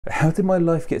How did my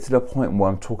life get to the point where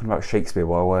I'm talking about Shakespeare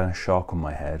while wearing a shark on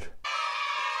my head?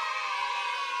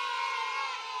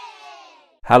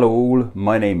 Hello all,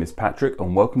 my name is Patrick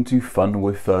and welcome to Fun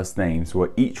with First Names,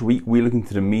 where each week we look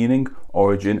into the meaning,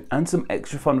 origin and some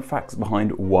extra fun facts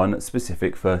behind one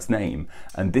specific first name.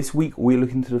 And this week we're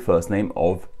looking into the first name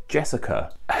of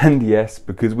Jessica. And yes,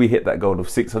 because we hit that goal of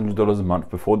 $600 a month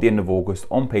before the end of August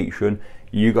on Patreon,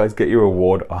 you guys get your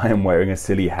reward. I am wearing a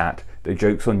silly hat. The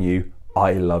joke's on you.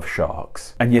 I love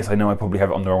sharks. And yes, I know I probably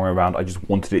have it on the wrong way around. I just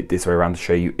wanted it this way around to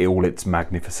show you all its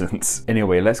magnificence.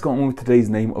 Anyway, let's go on with today's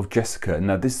name of Jessica.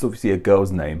 Now, this is obviously a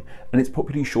girl's name, and it's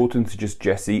popularly shortened to just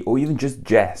Jessie or even just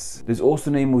Jess. There's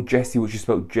also the name of Jessie, which is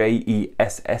spelled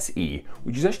J-E-S-S-E,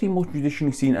 which is actually more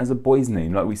traditionally seen as a boy's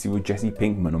name, like we see with Jesse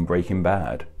Pinkman on Breaking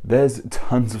Bad. There's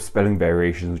tons of spelling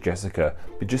variations of Jessica,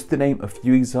 but just to name a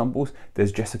few examples,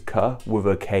 there's Jessica with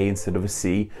a K instead of a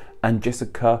C, and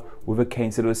Jessica with a K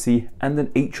instead of a C and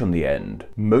an H on the end.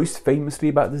 Most famously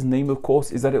about this name, of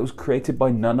course, is that it was created by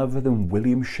none other than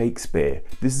William Shakespeare.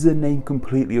 This is a name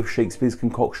completely of Shakespeare's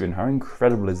concoction. How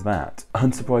incredible is that?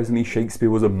 Unsurprisingly,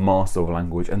 Shakespeare was a master of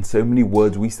language, and so many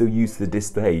words we still use to this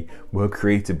day were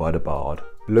created by the bard.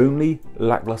 Lonely,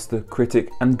 lackluster, critic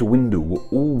and dwindle were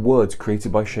all words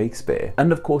created by Shakespeare.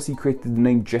 And of course he created the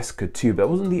name Jessica too, but that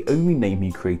wasn't the only name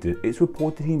he created. It's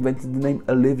reported he invented the name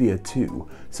Olivia too.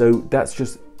 So that's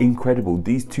just incredible.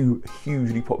 These two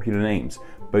hugely popular names,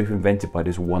 both invented by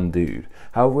this one dude.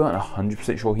 However, we aren't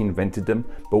 100% sure he invented them,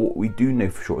 but what we do know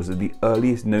for sure is that the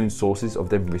earliest known sources of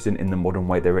them written in the modern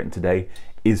way they're written today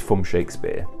is from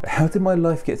Shakespeare. How did my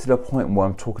life get to the point where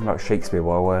I'm talking about Shakespeare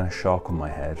while wearing a shark on my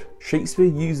head? Shakespeare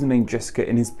used the name Jessica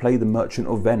in his play The Merchant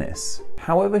of Venice.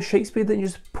 However, Shakespeare didn't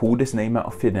just pull this name out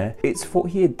of thin air. It's thought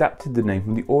he adapted the name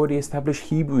from the already established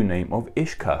Hebrew name of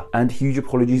Ishka. And huge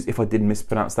apologies if I did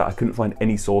mispronounce that. I couldn't find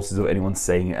any sources of anyone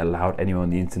saying it aloud anywhere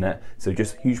on the internet. So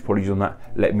just huge apologies on that.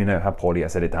 Let me know how poorly I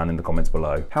said it down in the comments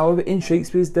below. However, in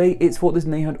Shakespeare's day, it's thought this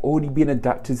name had already been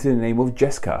adapted to the name of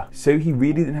Jessica. So he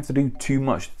really didn't have to do too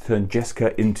much to turn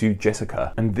Jessica into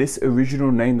Jessica. And this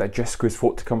original name that Jessica is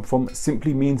thought to come from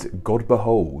simply means God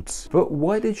beholds. But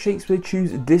why did Shakespeare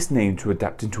choose this name to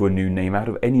adapt into a new name out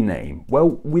of any name?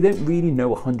 Well, we don't really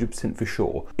know 100% for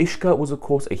sure. Ishka was of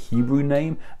course a Hebrew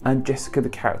name, and Jessica, the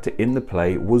character in the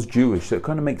play, was Jewish, so it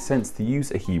kind of makes sense to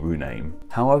use a Hebrew name.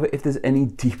 However, if there's any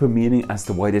deeper meaning as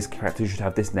to why this character should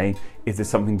have this name, if there's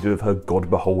something to do with her God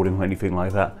beholding or anything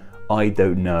like that, I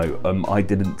don't know. I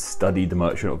didn't study The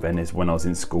Merchant of Venice when I was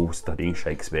in school studying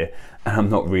Shakespeare, and I'm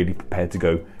not really prepared to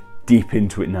go deep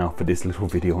into it now for this little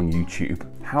video on YouTube.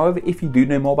 However, if you do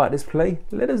know more about this play,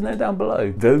 let us know down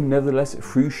below. Though nevertheless,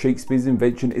 through Shakespeare's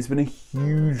invention, it's been a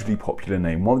hugely popular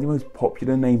name, one of the most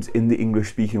popular names in the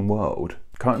English-speaking world.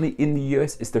 Currently in the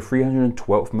US, it's the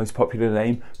 312th most popular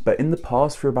name, but in the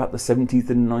past, for about the 70s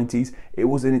and 90s, it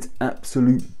was in its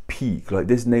absolute peak. Like,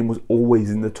 this name was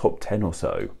always in the top 10 or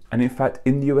so. And in fact,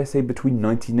 in the USA between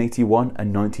 1981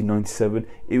 and 1997,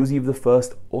 it was either the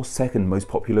first or second most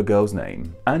popular girl's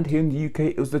name. And here in the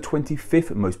UK, it was the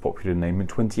 25th most popular name in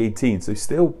 2018, so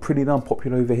still pretty darn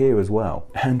popular over here as well.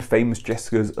 And famous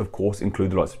Jessicas, of course,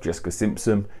 include the likes of Jessica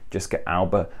Simpson, Jessica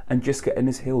Alba, and Jessica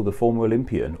Ennis-Hill, the former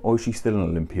Olympian. Or is she still an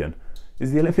Olympian?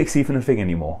 Is the Olympics even a thing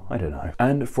anymore? I don't know.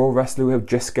 And for a wrestler, we have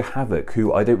Jessica Havoc,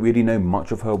 who I don't really know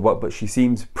much of her work, but she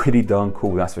seems pretty darn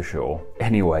cool, that's for sure.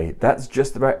 Anyway, that's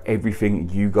just about everything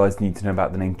you guys need to know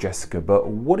about the name Jessica, but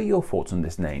what are your thoughts on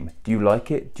this name? Do you like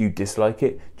it? Do you dislike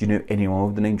it? Do you know anyone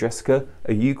with the name Jessica?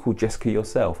 Are you called Jessica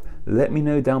yourself? Let me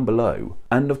know down below.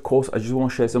 And of course, I just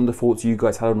want to share some of the thoughts you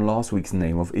guys had on last week's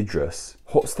name of Idris.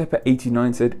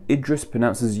 Hotstepper89 said, Idris,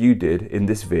 pronounced as you did in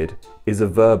this vid, is a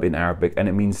verb in Arabic and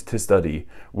it means to study,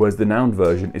 whereas the noun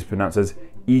version is pronounced as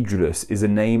Idris,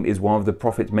 is one of the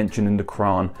prophets mentioned in the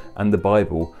Quran and the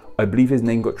Bible. I believe his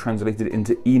name got translated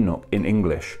into Enoch in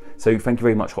English. So thank you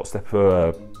very much, Hotstepper,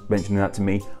 for mentioning that to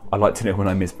me. I like to know when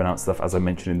I mispronounce stuff, as I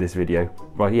mentioned in this video.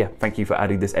 Right, yeah, thank you for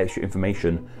adding this extra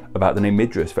information about the name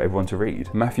Idris for everyone to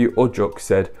read. Matthew Odjok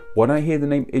said, when I hear the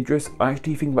name Idris, I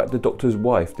actually think about the Doctor's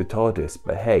wife, the TARDIS,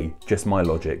 but hey, just my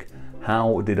logic.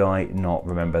 How did I not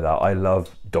remember that? I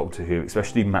love Doctor Who,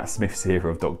 especially Matt Smith's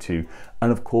era of Doctor Who,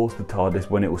 and of course the TARDIS,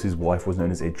 when it was his wife, was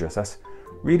known as Idris. That's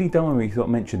really dumb when we thought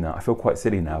mention that. I feel quite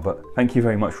silly now, but thank you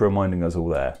very much for reminding us all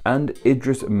there. And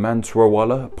Idris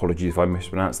Mansurawala, apologies if I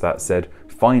mispronounced that, said,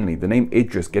 finally, the name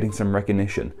Idris getting some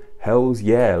recognition. Hells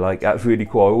yeah, like that's really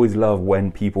cool. I always love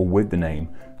when people with the name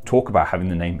talk about having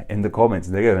the name in the comments.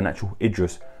 There you go, an actual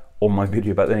Idris on my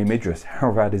video about the name Idris. How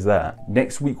rad is that?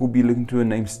 Next week we'll be looking to a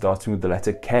name starting with the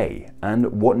letter K,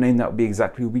 and what name that will be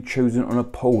exactly will be chosen on a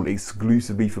poll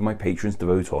exclusively for my patrons to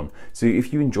vote on. So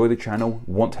if you enjoy the channel,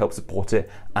 want to help support it,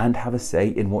 and have a say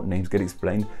in what names get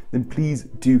explained, then please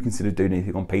do consider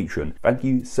donating on Patreon. Thank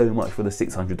you so much for the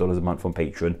 $600 a month on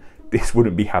Patreon. This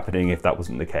wouldn't be happening if that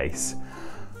wasn't the case.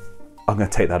 I'm going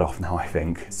to take that off now, I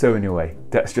think. So anyway,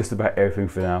 that's just about everything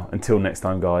for now. Until next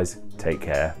time, guys, take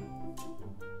care.